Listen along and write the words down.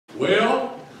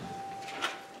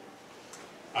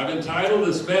I've entitled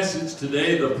this message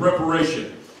today, The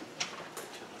Preparation.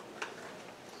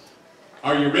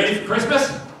 Are you ready for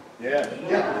Christmas? Yeah.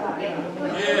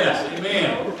 Yes,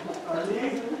 amen.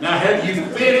 Now, have you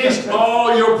finished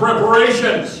all your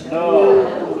preparations?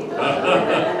 No.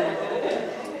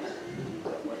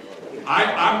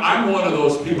 I'm one of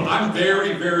those people. I'm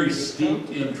very, very steeped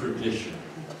in tradition.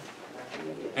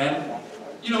 And,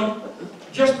 you know,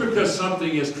 just because something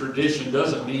is tradition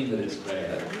doesn't mean that it's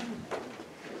bad.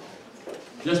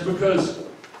 Just because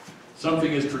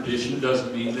something is tradition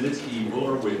doesn't mean that it's evil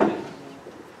or wicked.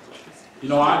 You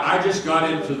know, I just got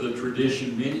into the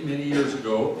tradition many, many years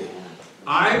ago.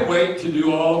 I wait to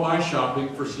do all of my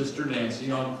shopping for Sister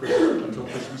Nancy on Christmas, until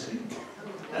Christmas Eve.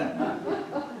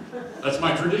 That's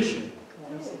my tradition.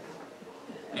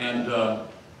 And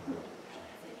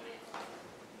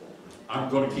I'm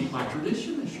going to keep my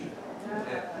tradition this year.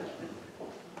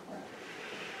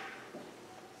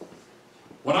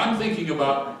 When I'm thinking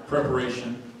about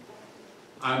preparation,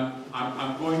 I'm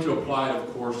going to apply it,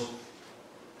 of course,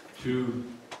 to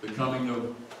the coming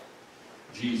of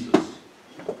Jesus.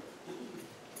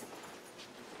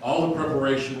 All the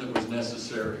preparation that was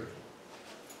necessary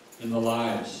in the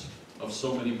lives of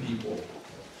so many people.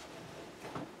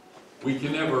 We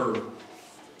can never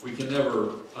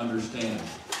understand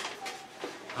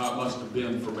how it must have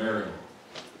been for Mary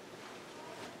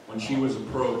when she was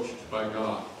approached by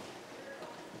God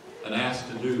and asked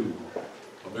to do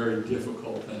a very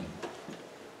difficult thing.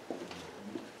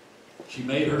 She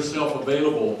made herself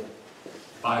available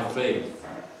by faith.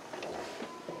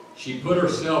 She put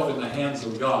herself in the hands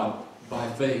of God by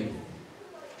faith.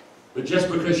 But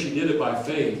just because she did it by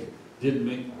faith doesn't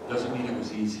mean it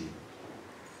was easy.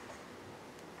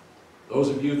 Those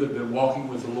of you that have been walking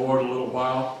with the Lord a little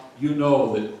while, you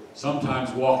know that sometimes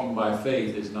walking by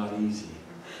faith is not easy.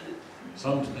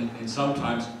 And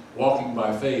sometimes walking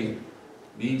by faith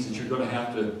means that you're going to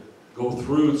have to go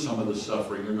through some of the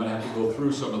suffering. You're going to have to go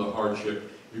through some of the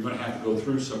hardship. You're going to have to go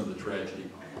through some of the tragedy.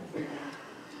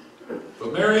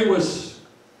 But Mary was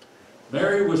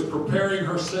preparing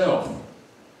herself.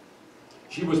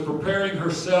 She was preparing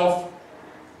herself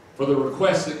for the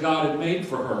request that God had made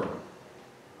for her.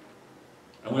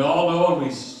 And we all know, and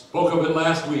we spoke of it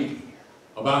last week,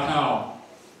 about how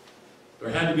there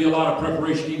had to be a lot of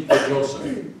preparation even for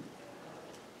Joseph.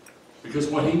 Because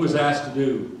what he was asked to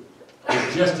do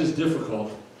was just as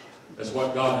difficult as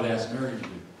what God had asked Mary to do.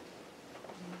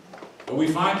 But we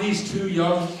find these two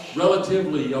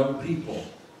relatively young people,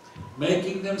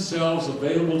 making themselves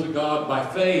available to God by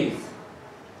faith.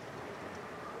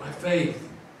 By faith.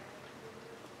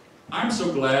 I'm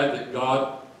so glad that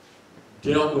God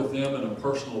dealt with them in a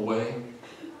personal way.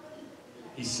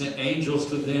 He sent angels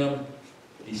to them.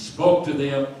 He spoke to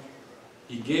them.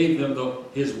 He gave them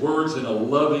His words in a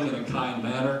loving and a kind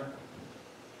manner.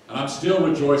 And I'm still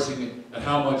rejoicing at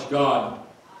how much God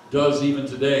does even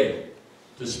today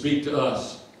to speak to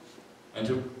us and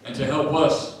to help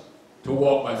us to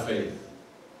walk by faith.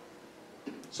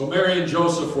 So Mary and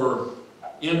Joseph were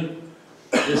in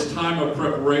this time of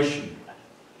preparation.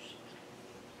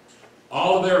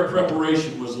 All of their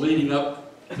preparation was leading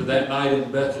up to that night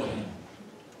in Bethlehem.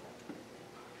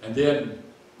 And then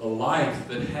the life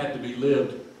that had to be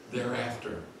lived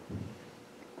thereafter.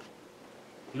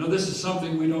 You know, this is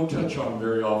something we don't touch on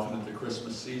very often at the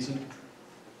Christmas season.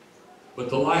 But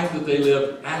the life that they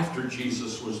lived after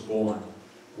Jesus was born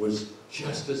was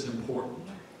just as important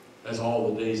as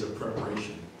all the days of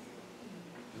preparation.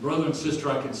 And brother and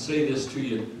sister, I can say this to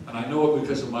you, and I know it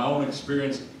because of my own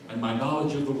experience and my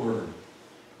knowledge of the Word.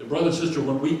 That brother and sister,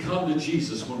 when we come to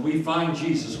Jesus, when we find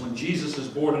Jesus, when Jesus is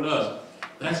born in us,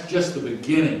 that's just the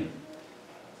beginning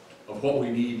of what we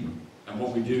need and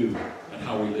what we do and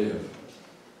how we live.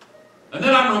 And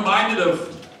then I'm reminded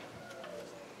of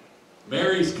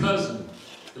Mary's cousin,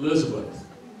 Elizabeth,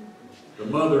 the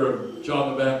mother of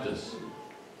John the Baptist,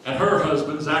 and her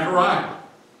husband, Zachariah,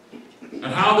 and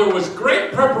how there was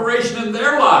great preparation in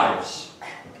their lives.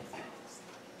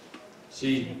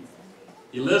 See,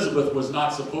 Elizabeth was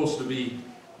not supposed to be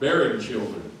bearing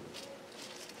children.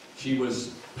 She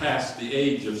was past the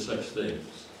age of such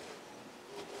things.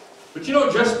 But you know,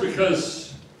 just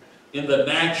because in the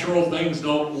natural things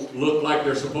don't look like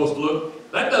they're supposed to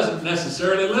look, that doesn't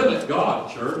necessarily limit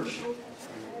God, church.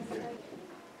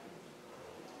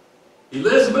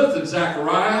 Elizabeth and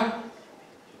Zachariah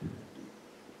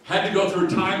had to go through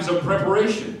times of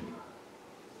preparation.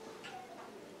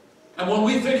 And when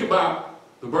we think about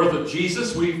the birth of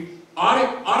Jesus, we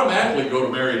automatically go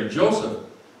to Mary and Joseph.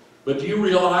 But do you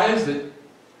realize that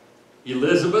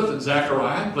Elizabeth and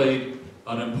Zachariah played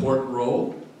an important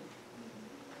role?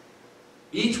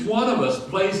 Each one of us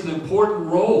plays an important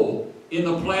role in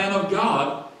the plan of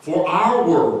God for our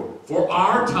world, for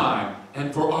our time,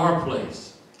 and for our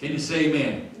place. Can you say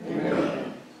amen?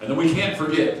 Amen. And then we can't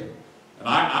forget. And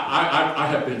I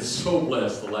have been so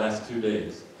blessed the last 2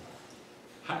 days.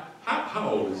 How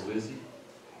old is Lizzie?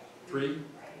 3?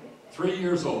 3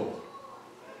 years old.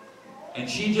 And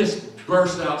she just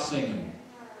burst out singing,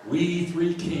 "We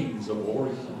Three Kings of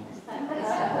Orion."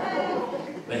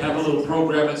 They have a little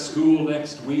program at school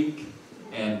next week,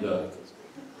 and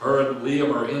her and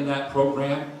Liam are in that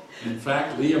program. In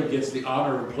fact, Liam gets the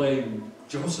honor of playing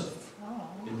Joseph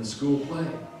in the school play.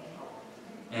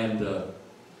 And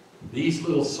these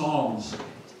little songs,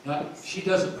 now, she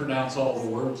doesn't pronounce all the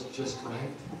words just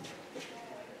right.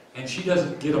 And she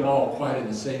doesn't get them all quite in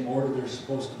the same order they're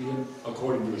supposed to be in,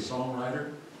 according to the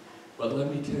songwriter. But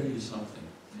let me tell you something.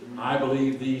 I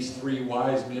believe these 3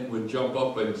 wise men would jump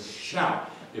up and shout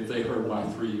if they heard my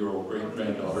 3-year-old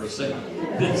great-granddaughter sing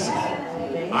this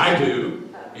song. I do.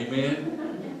 Amen.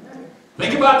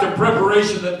 Think about the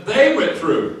preparation that they went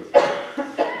through.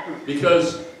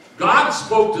 Because God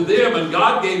spoke to them and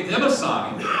God gave them a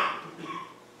sign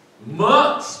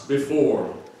months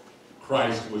before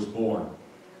Christ was born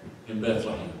in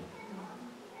Bethlehem.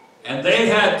 And they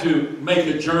had to make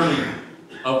a journey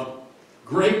of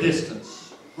great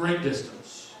distance. Great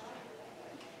distance.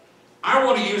 I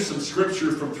want to use some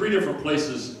scripture from 3 different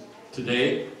places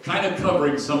today, kind of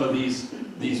covering some of these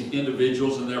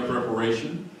individuals and their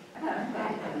preparation.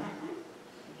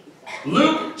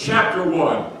 Luke chapter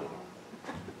 1,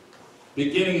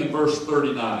 beginning in verse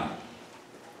 39.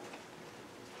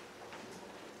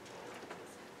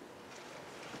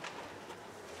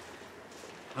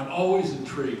 I'm always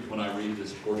intrigued when I read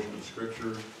this portion of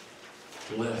Scripture.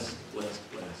 Blessed,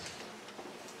 blessed, blessed.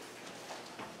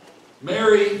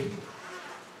 Mary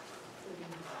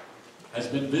has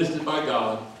been visited by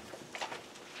God,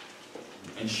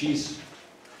 and she's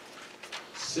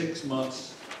 6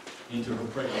 months into her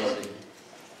pregnancy.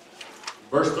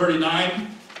 Verse 39,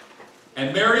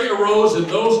 "And Mary arose in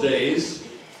those days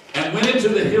and went into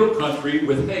the hill country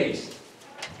with haste,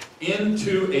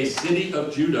 into a city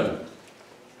of Judah,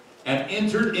 and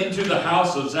entered into the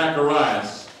house of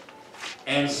Zacharias,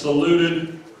 and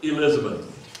saluted Elizabeth."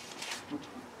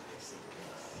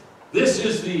 This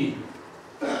is the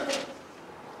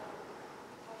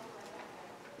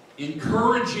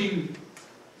encouraging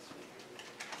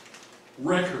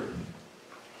record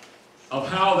of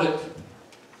how that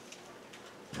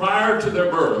prior to their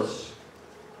births,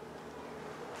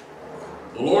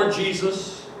 the Lord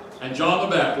Jesus and John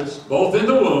the Baptist, both in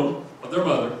the womb of their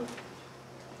mother,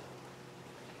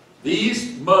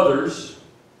 these mothers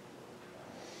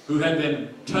who had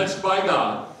been touched by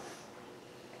God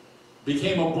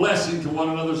became a blessing to one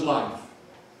another's life.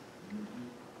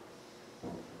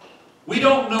 We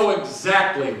don't know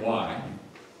exactly why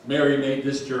Mary made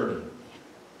this journey,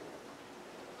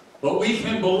 but we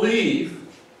can believe,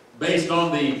 based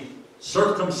on the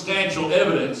circumstantial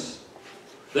evidence,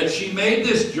 that she made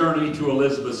this journey to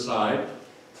Elizabeth's side,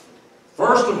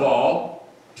 first of all,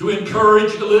 to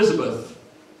encourage Elizabeth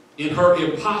in her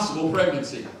impossible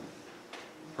pregnancy,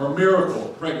 her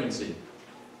miracle pregnancy.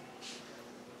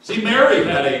 See, Mary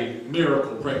had a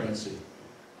miracle pregnancy.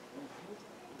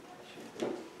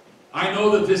 I know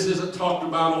that this isn't talked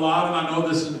about a lot, and I know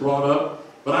this isn't brought up,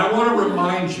 but I want to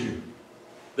remind you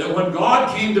that when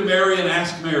God came to Mary and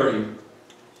asked Mary,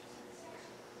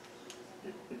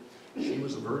 she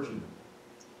was a virgin.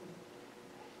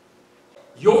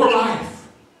 Your life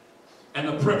and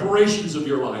the preparations of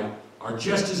your life are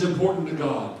just as important to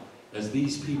God as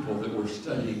these people that we're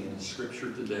studying in the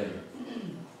Scripture today.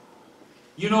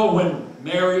 You know, when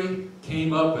Mary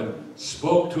came up and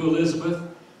spoke to Elizabeth,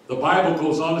 the Bible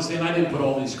goes on to say, and I didn't put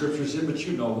all these scriptures in, but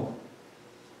you know,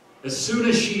 as soon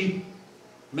as she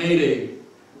made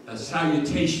a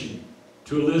salutation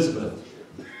to Elizabeth,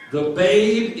 the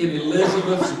babe in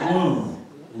Elizabeth's womb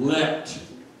leapt,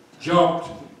 jumped.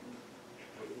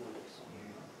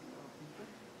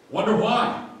 Wonder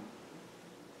why?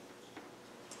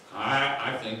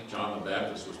 I think John the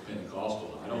Baptist was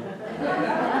Pentecostal. I don't.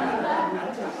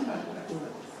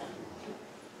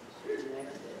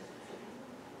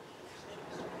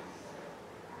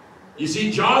 You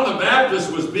see, John the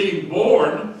Baptist was being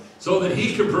born so that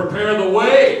he could prepare the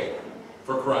way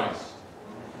for Christ.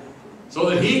 So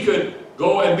that he could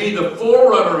go and be the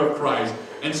forerunner of Christ.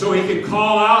 And so he could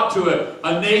call out to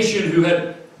a nation who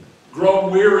had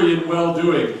grown weary in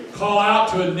well-doing. Call out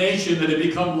to a nation that had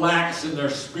become lax in their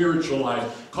spiritual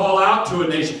life. Call out to a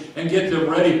nation and get them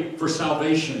ready for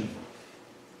salvation.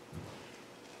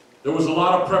 There was a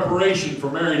lot of preparation for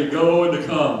Mary to go and to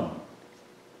come.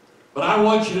 But I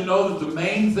want you to know that the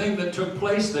main thing that took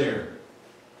place there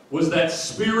was that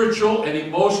spiritual and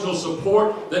emotional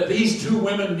support that these two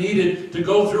women needed to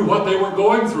go through what they were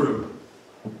going through.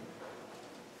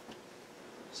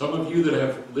 Some of you that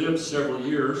have lived several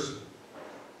years,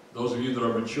 those of you that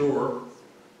are mature,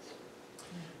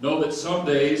 know that some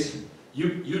days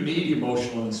you need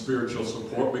emotional and spiritual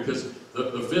support because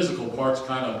the physical part's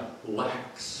kind of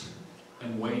lax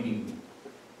and waning.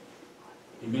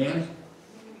 Amen?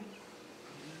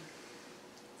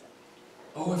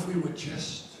 Oh, if we would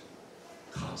just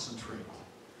concentrate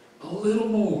a little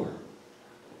more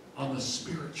on the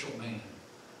spiritual man.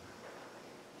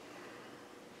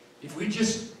 If we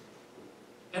just,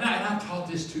 and I've taught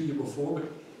this to you before,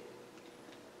 but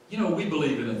you know, we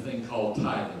believe in a thing called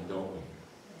tithing, don't we?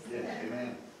 Yes,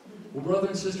 amen. Well, brother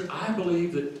and sister, I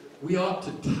believe that we ought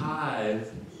to tithe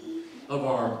of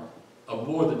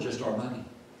more than just our money.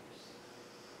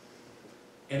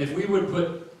 And if we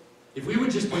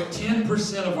would just put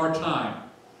 10% of our time,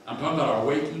 I'm talking about our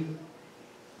waking,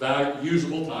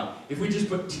 usable time, if we just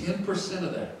put 10%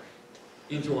 of that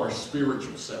into our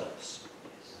spiritual selves.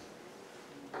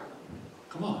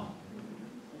 Come on.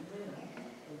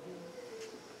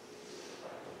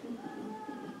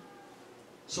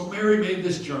 So Mary made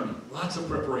this journey. Lots of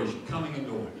preparation, coming and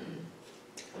going.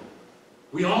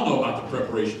 We all know about the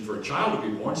preparation for a child to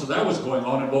be born, so that was going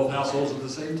on in both households at the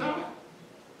same time.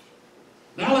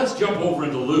 Now let's jump over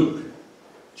into Luke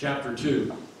chapter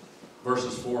 2,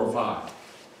 verses 4 or 5.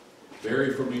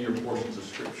 Very familiar portions of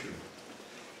Scripture.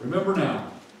 Remember now,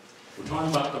 we're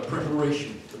talking about the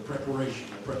preparation, the preparation,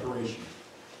 the preparation.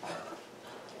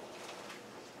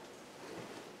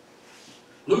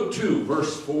 Luke 2,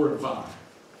 verse 4 and 5.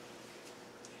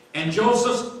 And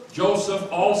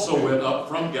Joseph also went up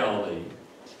from Galilee,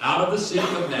 out of the city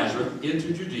of Nazareth,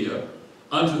 into Judea,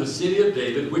 unto the city of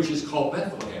David, which is called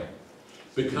Bethlehem,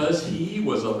 because he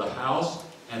was of the house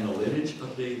and the lineage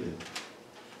of David,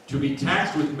 to be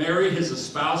taxed with Mary, his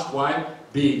espoused wife,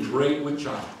 being great with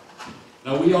child.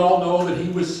 Now we all know that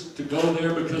he was to go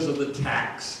there because of the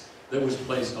tax that was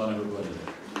placed on everybody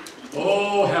there.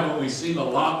 Oh, haven't we seen a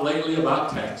lot lately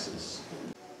about taxes?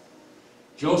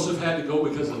 Joseph had to go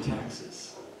because of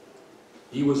taxes.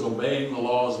 He was obeying the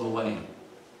laws of the land.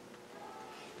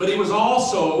 But he was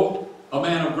also a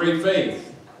man of great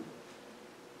faith,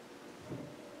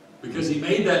 because he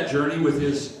made that journey with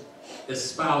his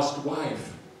espoused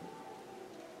wife.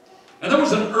 And there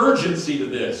was an urgency to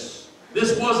this.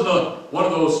 This wasn't one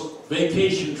of those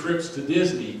vacation trips to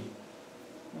Disney.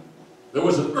 There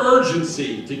was an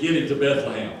urgency to getting to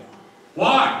Bethlehem.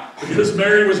 Why? Because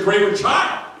Mary was great with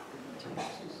child.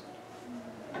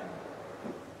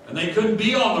 And they couldn't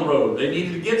be on the road. They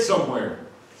needed to get somewhere.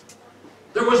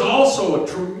 There was also a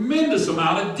tremendous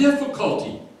amount of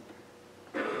difficulty.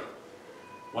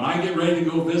 When I get ready to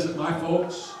go visit my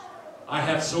folks, I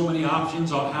have so many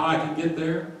options on how I can get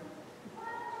there.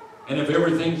 And if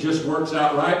everything just works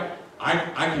out right, I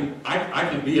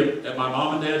can be at my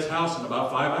mom and dad's house in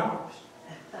about 5 hours.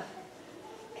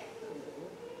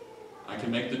 I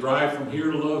can make the drive from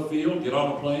here to Love Field, get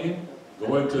on a plane,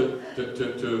 go into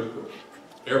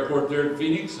airport there in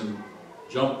Phoenix, and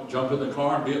jump in the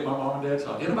car and be at my mom and dad's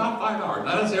house in about 5 hours.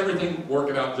 Now that's everything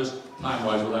working out just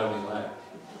time-wise without any lag.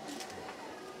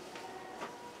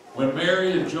 When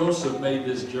Mary and Joseph made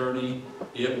this journey,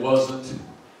 it wasn't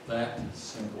that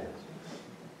simple.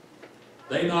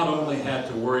 They not only had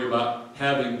to worry about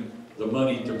having the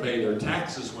money to pay their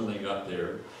taxes when they got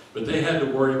there, but they had to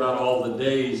worry about all the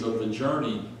days of the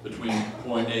journey between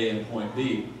point A and point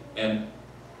B. And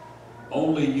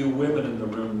only you women in the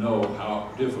room know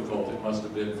how difficult it must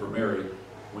have been for Mary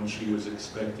when she was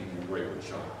expecting a great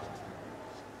child.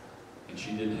 And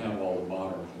she didn't have all the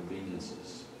modern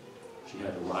conveniences. She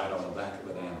had to ride on the back of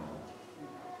an animal.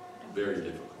 Very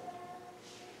difficult.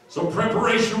 So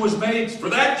preparation was made for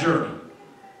that journey.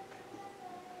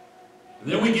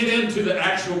 And then we get into the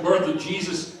actual birth of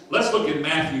Jesus. Let's look at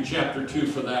Matthew chapter 2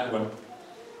 for that one.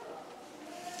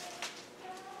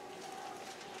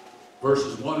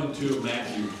 Verses 1 and 2 of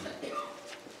Matthew.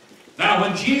 Now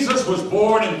when Jesus was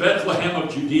born in Bethlehem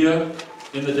of Judea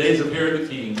in the days of Herod the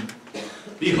king,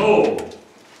 behold,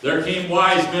 there came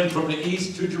wise men from the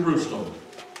east to Jerusalem,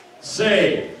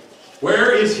 saying,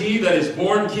 Where is he that is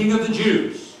born King of the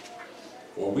Jews?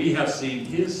 For we have seen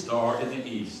his star in the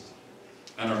east,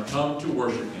 and are come to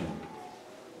worship him.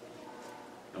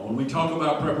 Now when we talk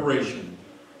about preparation,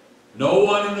 no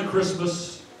one in the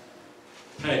Christmas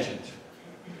pageant,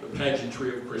 the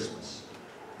pageantry of Christmas,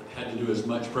 had to do as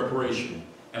much preparation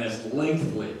and as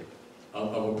lengthy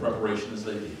of a preparation as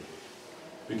they did.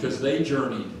 Because they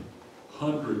journeyed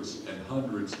hundreds and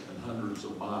hundreds and hundreds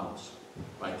of miles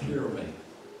by caravan.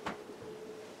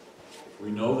 We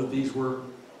know that these were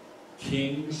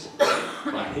kings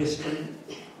by history.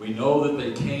 We know that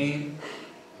they came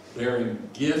bearing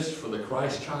gifts for the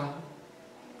Christ child.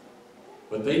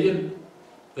 But they didn't.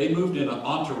 They moved in an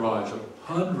entourage of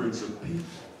hundreds of people.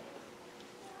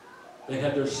 They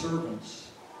had their servants.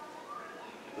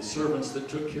 The servants that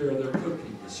took care of their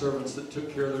cooking. The servants that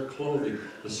took care of their clothing.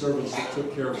 The servants that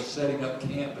took care of setting up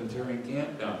camp and tearing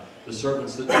camp down. The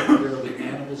servants that took care of the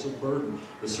animals of burden.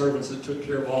 The servants that took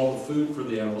care of all the food for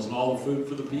the animals and all the food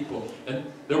for the people. And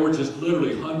there were just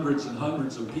literally hundreds and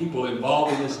hundreds of people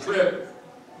involved in this trip.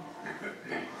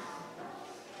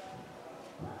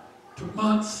 Took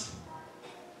months.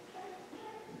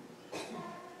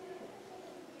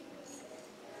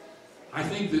 I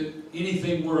think that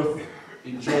anything worth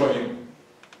enjoying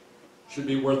should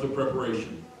be worth the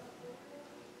preparation.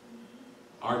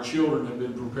 Our children have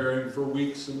been preparing for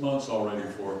weeks and months already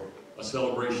for a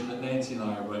celebration that Nancy and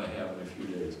I are going to have in a few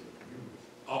days.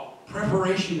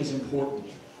 Preparation is important.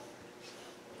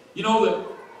 You know that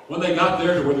when they got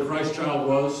there to where the Christ child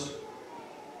was,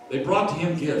 they brought to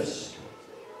him gifts.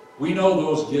 We know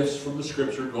those gifts from the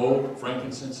scripture: gold,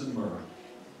 frankincense, and myrrh.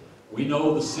 We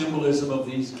know the symbolism of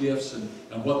these gifts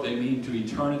and what they mean to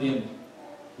eternity. And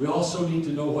we also need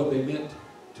to know what they meant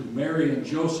to Mary and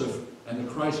Joseph and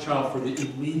the Christ child for the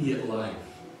immediate life.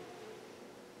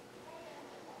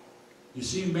 You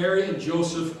see, Mary and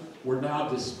Joseph were now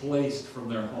displaced from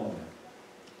their home.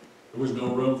 There was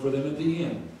no room for them at the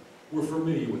inn. We're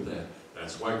familiar with that.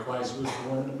 That's why Christ was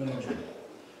born in a manger.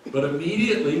 But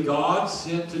immediately God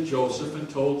sent to Joseph and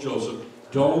told Joseph,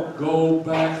 don't go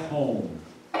back home.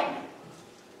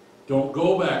 Don't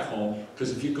go back home,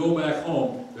 because if you go back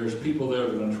home, there's people there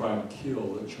that are going to try and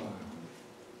kill the child.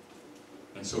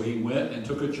 And so he went and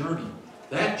took a journey.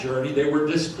 That journey, they were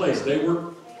displaced. They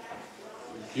were,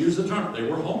 use the term, they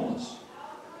were homeless.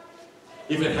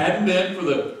 If it hadn't been for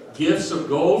the gifts of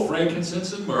gold,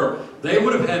 frankincense, and myrrh, they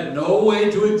would have had no way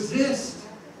to exist.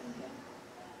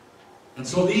 And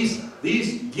so these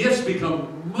gifts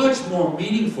become much more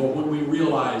meaningful when we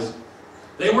realize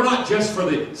they were not just for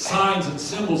the signs and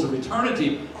symbols of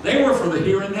eternity, they were for the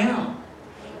here and now.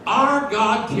 Our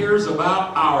God cares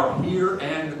about our here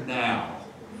and now.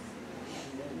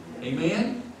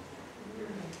 Amen?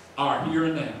 Our here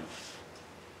and now.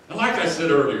 And like I said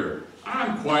earlier,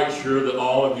 I'm quite sure that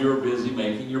all of you are busy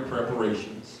making your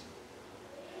preparations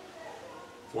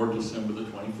for December the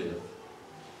 25th.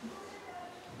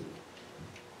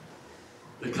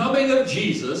 The coming of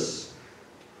Jesus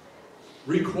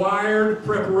required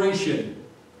preparation.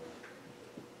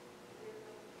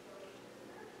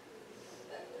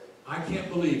 I can't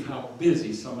believe how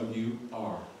busy some of you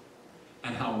are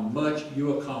and how much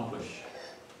you accomplish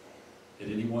at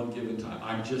any one given time.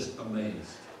 I'm just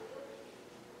amazed.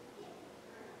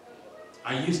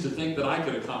 I used to think that I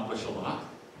could accomplish a lot.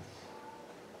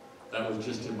 That was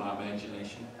just in my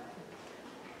imagination.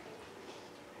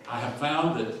 I have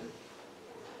found that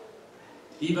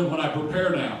even when I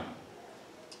prepare now,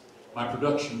 my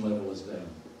production level is down.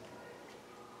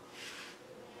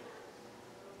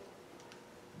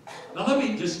 Now let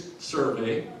me just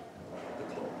survey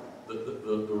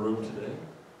the room today.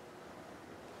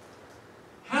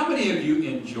 How many of you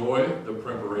enjoy the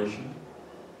preparation?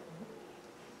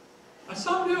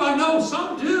 Some do, I know,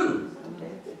 some do.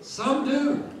 Some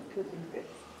do.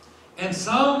 And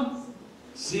some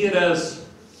see it as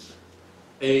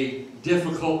a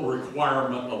difficult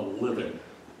requirement of living.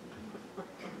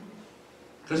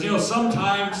 Because, you know,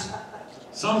 sometimes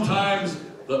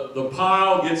the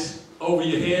pile gets over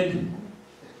your head.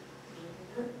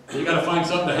 You got to find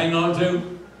something to hang on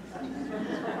to.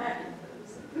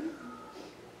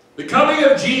 The coming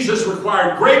of Jesus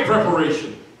required great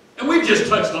preparation. And we've just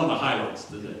touched on the highlights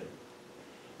today.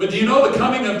 But do you know the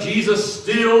coming of Jesus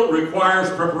still requires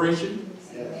preparation?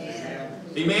 Yes.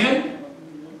 Amen?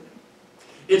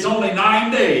 It's only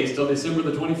 9 days till December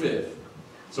the 25th.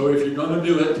 So if you're going to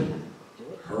do it,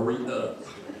 hurry up.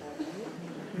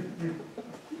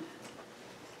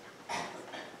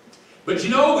 But you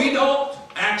know, we don't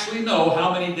actually know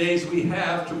how many days we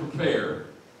have to prepare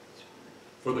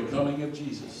for the coming of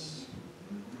Jesus.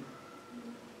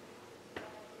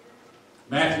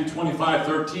 Matthew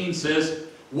 25:13 says,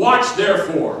 "Watch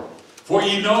therefore, for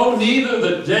ye know neither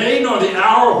the day nor the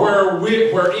hour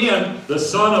wherein the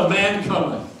Son of Man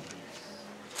cometh."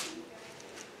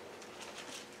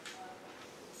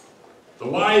 The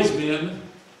wise men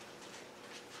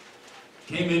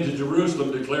came into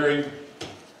Jerusalem declaring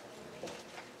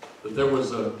that there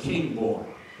was a king born.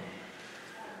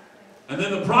 And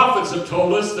then the prophets have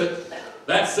told us that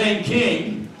that same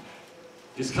king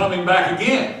is coming back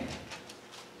again.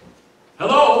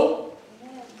 Hello?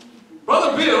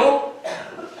 Brother Bill,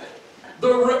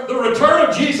 the return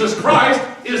of Jesus Christ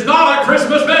is not a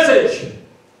Christmas message.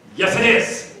 Yes, it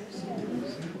is.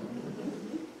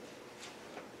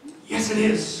 Yes, it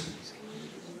is.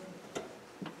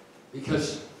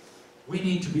 Because we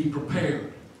need to be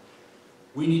prepared.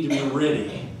 We need to be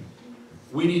ready.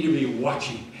 We need to be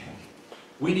watching.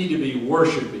 We need to be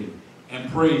worshiping and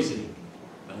praising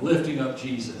and lifting up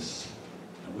Jesus.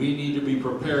 And we need to be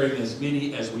preparing as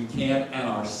many as we can and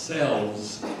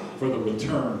ourselves for the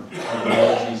return of the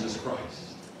Lord Jesus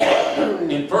Christ.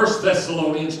 In 1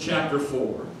 Thessalonians chapter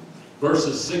 4,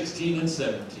 verses 16 and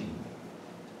 17.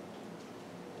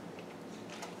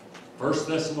 1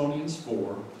 Thessalonians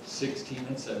 4, 16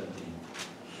 and 17.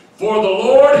 For the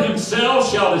Lord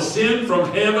himself shall descend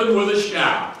from heaven with a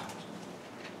shout.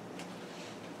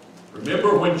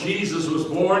 Remember when Jesus was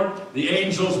born, the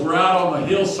angels were out on the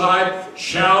hillside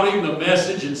shouting the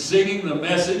message and singing the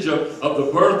message of the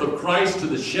birth of Christ to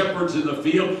the shepherds in the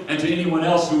field and to anyone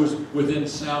else who was within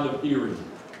sound of hearing.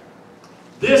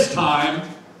 This time,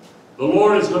 the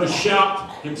Lord is going to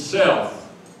shout himself.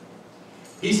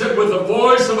 He said, with the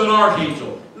voice of an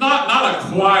archangel, not a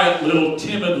quiet little,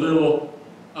 timid little,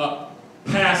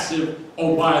 passive,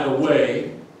 oh by the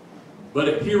way,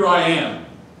 but here I am.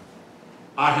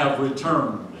 I have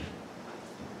returned.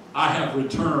 I have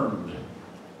returned.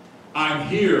 I'm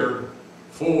here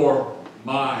for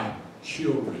my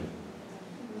children.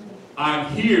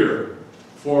 I'm here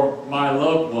for my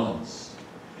loved ones.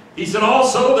 He said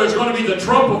also there's going to be the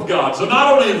trump of God. So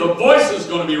not only the voice is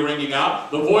going to be ringing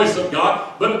out, the voice of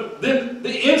God, but then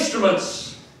the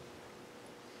instruments.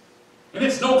 And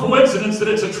it's no coincidence that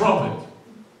it's a trumpet.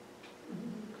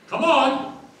 Come on.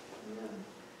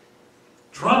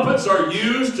 Trumpets are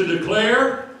used to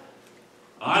declare.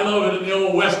 I love it in the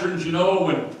old westerns, you know,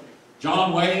 when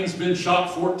John Wayne's been shot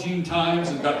 14 times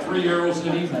and got 3 arrows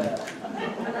in him.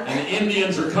 And the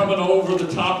Indians are coming over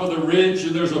the top of the ridge,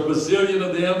 and there's a bazillion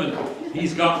of them, and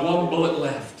he's got 1 bullet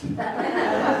left. And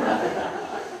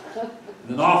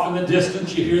then off in the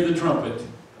distance, you hear the trumpet.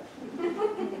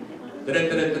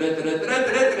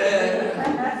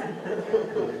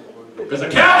 Because the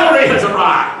cavalry has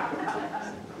arrived.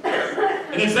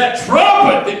 And it's that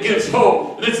trumpet that gives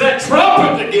hope. And it's that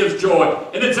trumpet that gives joy.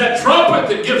 And it's that trumpet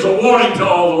that gives a warning to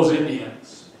all those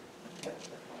Indians.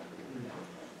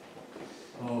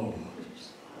 Oh.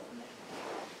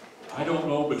 I don't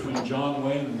know, between John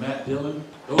Wayne and Matt Dillon,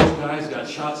 those guys got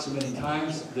shot so many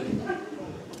times that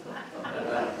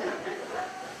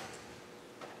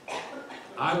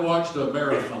I watched a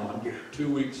marathon 2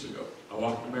 weeks ago. I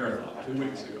walked a marathon 2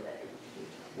 weeks ago.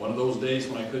 One of those days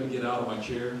when I couldn't get out of my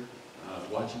chair, I was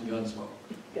watching Gunsmoke.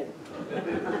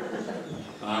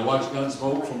 I watched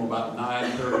Gunsmoke from about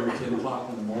 9:30 or 10 o'clock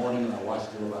in the morning, and I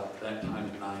watched it about that time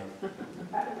at night.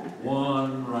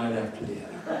 One right after the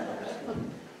other.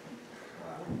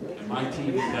 And my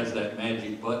TV has that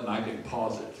magic button, I can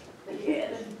pause it.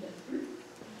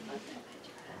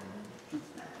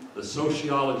 The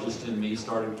sociologist in me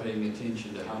started paying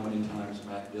attention to how many times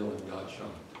Matt Dillon got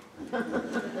shot.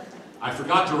 I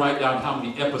forgot to write down how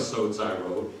many episodes I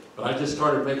wrote, but I just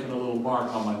started making a little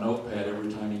mark on my notepad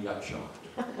every time he got shot.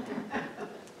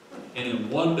 And in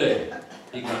one day,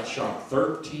 he got shot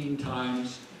 13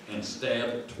 times and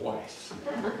stabbed twice.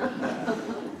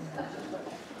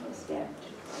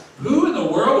 Who in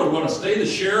the world would want to stay the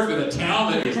sheriff in a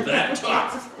town that is that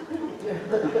tough?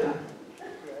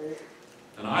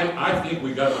 And I think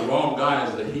we got the wrong guy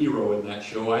as the hero in that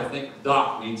show. I think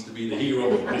Doc needs to be the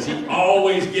hero because he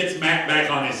always gets Matt back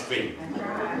on his feet.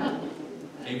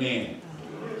 Amen.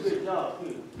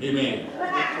 Amen.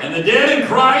 And the dead in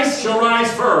Christ shall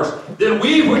rise first. Then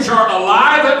we which are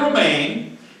alive and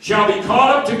remain shall be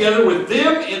caught up together with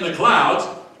them in the clouds.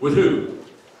 With who?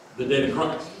 The dead in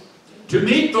Christ. To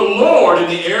meet the Lord in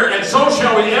the air, and so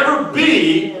shall we ever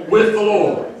be with the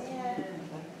Lord.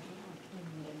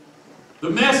 The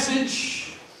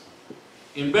message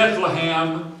in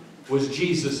Bethlehem was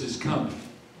Jesus is coming.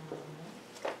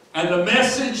 And the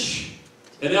message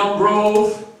at Elm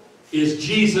Grove is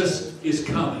Jesus is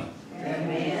coming.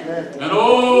 Amen. And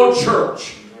oh,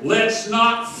 church, let's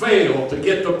not fail to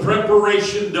get the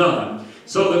preparation done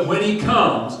so that when he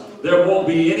comes, there won't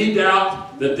be any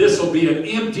doubt that this will be an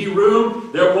empty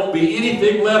room. There won't be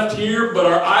anything left here but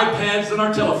our iPads and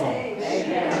our telephones.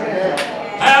 Amen.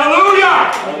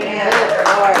 Hallelujah! Amen.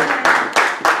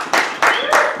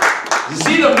 You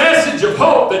see, the message of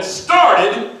hope that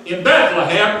started in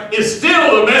Bethlehem is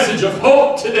still the message of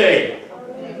hope today.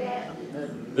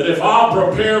 Amen. That if I'll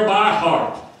prepare my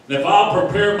heart, and if I'll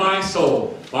prepare my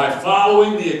soul, by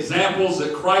following the examples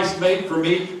that Christ made for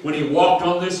me when He walked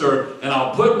on this earth. And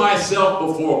I'll put myself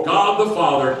before God the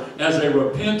Father as a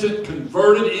repentant,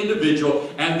 converted individual,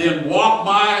 and then walk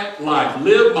my life,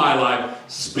 live my life,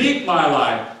 speak my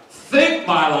life, think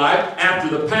my life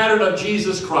after the pattern of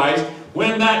Jesus Christ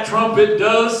when that trumpet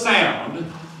does sound.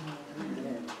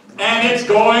 And it's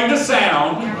going to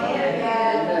sound.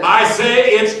 I say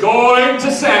it's going to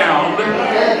sound.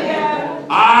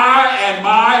 I and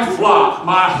my flock,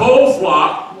 my whole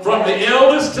flock, from the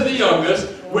eldest to the youngest,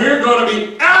 we're going to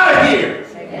be out of here.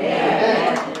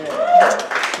 Amen.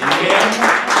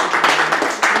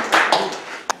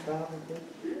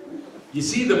 You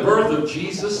see, the birth of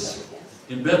Jesus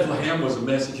in Bethlehem was a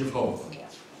message of hope.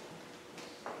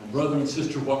 And brother and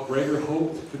sister, what greater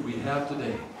hope could we have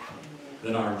today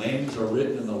than our names are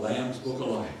written in the Lamb's Book of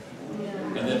Life?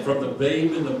 And that from the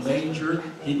babe in the manger,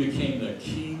 He became the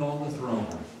King on the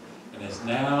throne, and is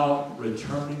now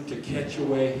returning to catch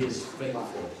away His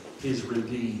faithful, His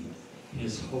redeemed,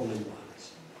 His holy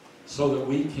ones, so that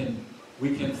we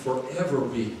can forever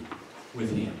be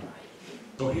with Him.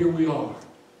 So here we are,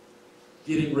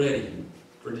 getting ready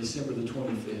for December the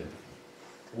 25th.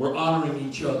 We're honoring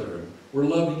each other. We're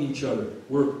loving each other.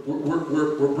 We're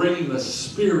bringing the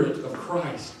Spirit of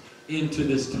Christ into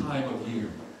this time of year.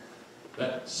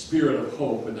 That spirit of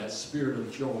hope and that spirit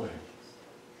of joy.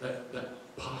 That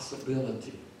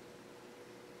possibility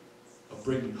of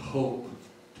bringing hope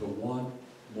to one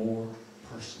more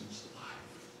person's life.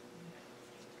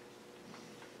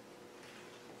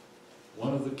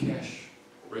 One of the cash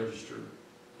register.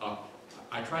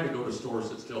 I try to go to stores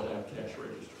that still have cash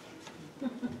registers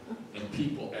and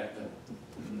people at them.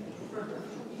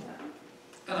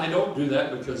 And I don't do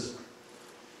that because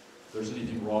there's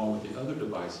anything wrong with the other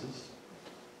devices.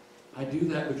 I do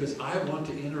that because I want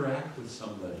to interact with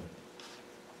somebody.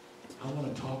 I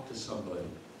want to talk to somebody.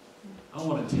 I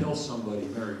want to tell somebody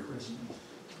Merry Christmas.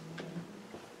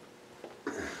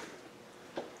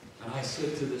 And I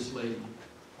said to this lady,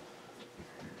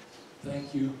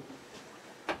 thank you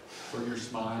for your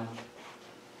smile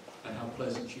and how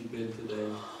pleasant you've been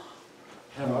today.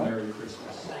 Have a Merry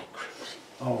Christmas.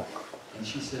 Oh. And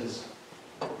she says,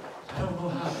 I don't know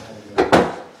how to have a Merry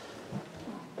Christmas.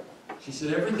 She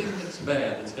said, everything that's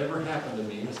bad that's ever happened to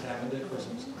me has happened at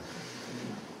Christmas time.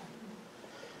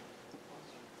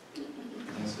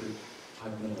 And I said,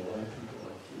 I've met a lot of people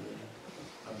like you.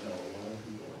 I've met a lot of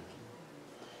people like you.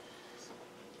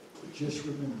 But just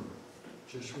remember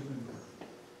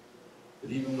that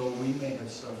even though we may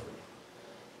have suffered,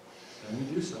 and we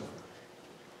do suffer,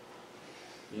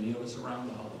 many of us around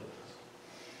the holidays,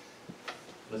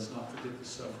 let's not forget the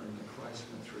suffering that Christ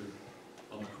went through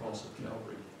on the cross of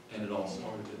Calvary. And it all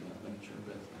started in that manger in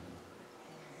Bethlehem.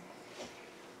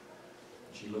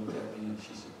 She looked at me and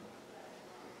she said,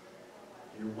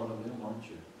 you're one of them, aren't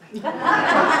you? And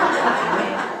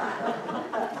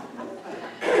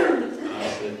I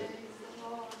said,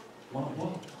 one of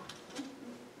what?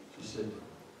 She said,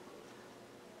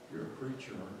 you're a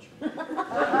preacher, aren't you?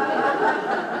 I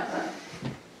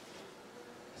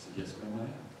said, yes, ma'am, I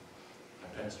am. I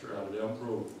pastor out at Elm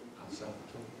Grove, out south of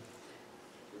Tolar.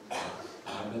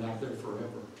 I've been out there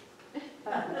forever.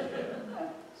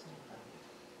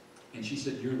 And she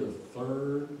said, you're the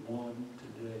third one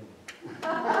today.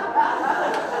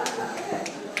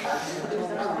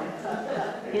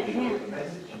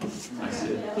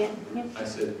 I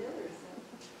said,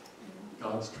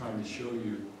 God's trying to show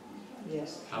you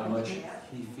how much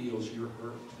He feels your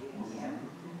hurt.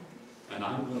 And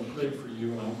I'm going to pray for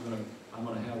you, and I'm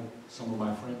going to have some of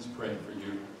my friends pray for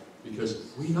you,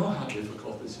 because we know how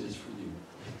difficult this is for you.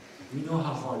 We know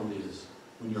how hard it is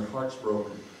when your heart's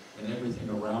broken and everything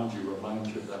around you reminds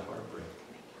you of that heartbreak.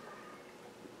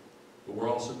 But we're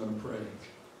also going to pray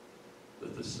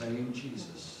that the same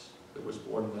Jesus that was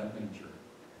born in that manger,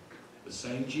 the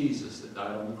same Jesus that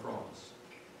died on the cross,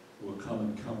 will come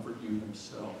and comfort you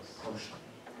Himself personally.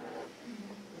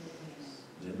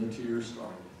 Then the tears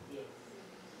started.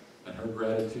 And her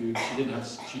gratitude,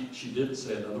 she didn't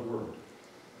say another word.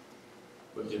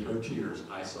 But in her tears,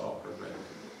 I saw her gratitude.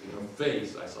 In her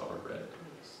face, I saw her gratitude.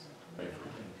 Pray for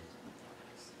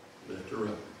me. Lift her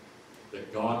up.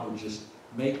 That God would just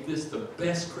make this the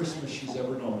best Christmas she's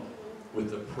ever known, with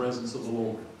the presence of the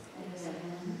Lord.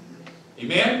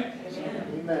 Amen?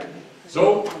 Amen.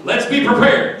 So, let's be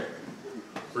prepared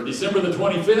for December the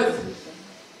 25th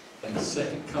and the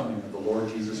second coming of the Lord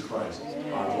Jesus Christ,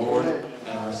 our Lord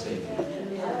and our Savior.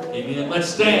 Amen. Let's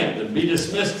stand and be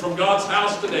dismissed from God's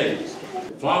house today.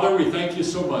 Father, we thank you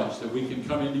so much that we can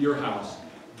come into your house,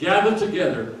 gather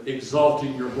together,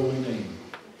 exalting your holy name.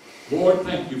 Lord,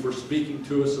 thank you for speaking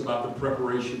to us about the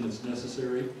preparation that's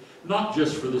necessary, not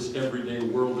just for this everyday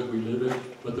world that we live in,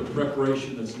 but the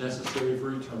preparation that's necessary for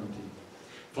eternity.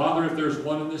 Father, if there's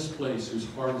one in this place whose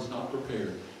heart is not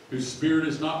prepared, whose spirit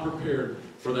is not prepared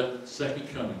for that second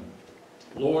coming,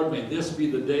 Lord, may this be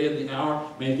the day and the hour.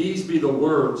 May these be the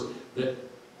words that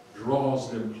draws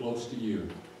them close to you,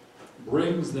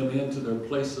 brings them into their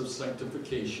place of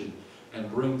sanctification,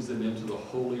 and brings them into the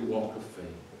holy walk of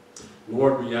faith.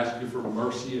 Lord, we ask you for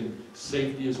mercy and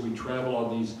safety as we travel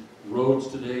on these roads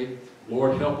today.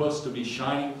 Lord, help us to be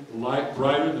shining light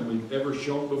brighter than we've ever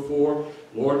shone before.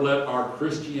 Lord, let our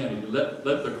Christianity, let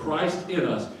the Christ in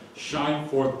us shine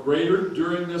forth greater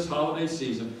during this holiday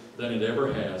season than it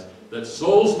ever has. That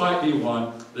souls might be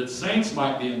won, that saints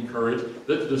might be encouraged,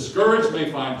 that the discouraged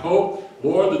may find hope,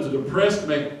 Lord, that the depressed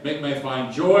may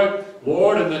find joy,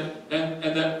 Lord, and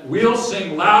that we'll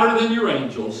sing louder than your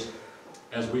angels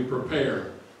as we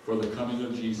prepare for the coming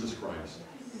of Jesus Christ.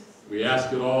 We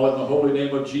ask it all in the holy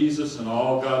name of Jesus, and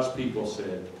all God's people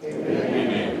said, Amen.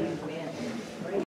 Amen.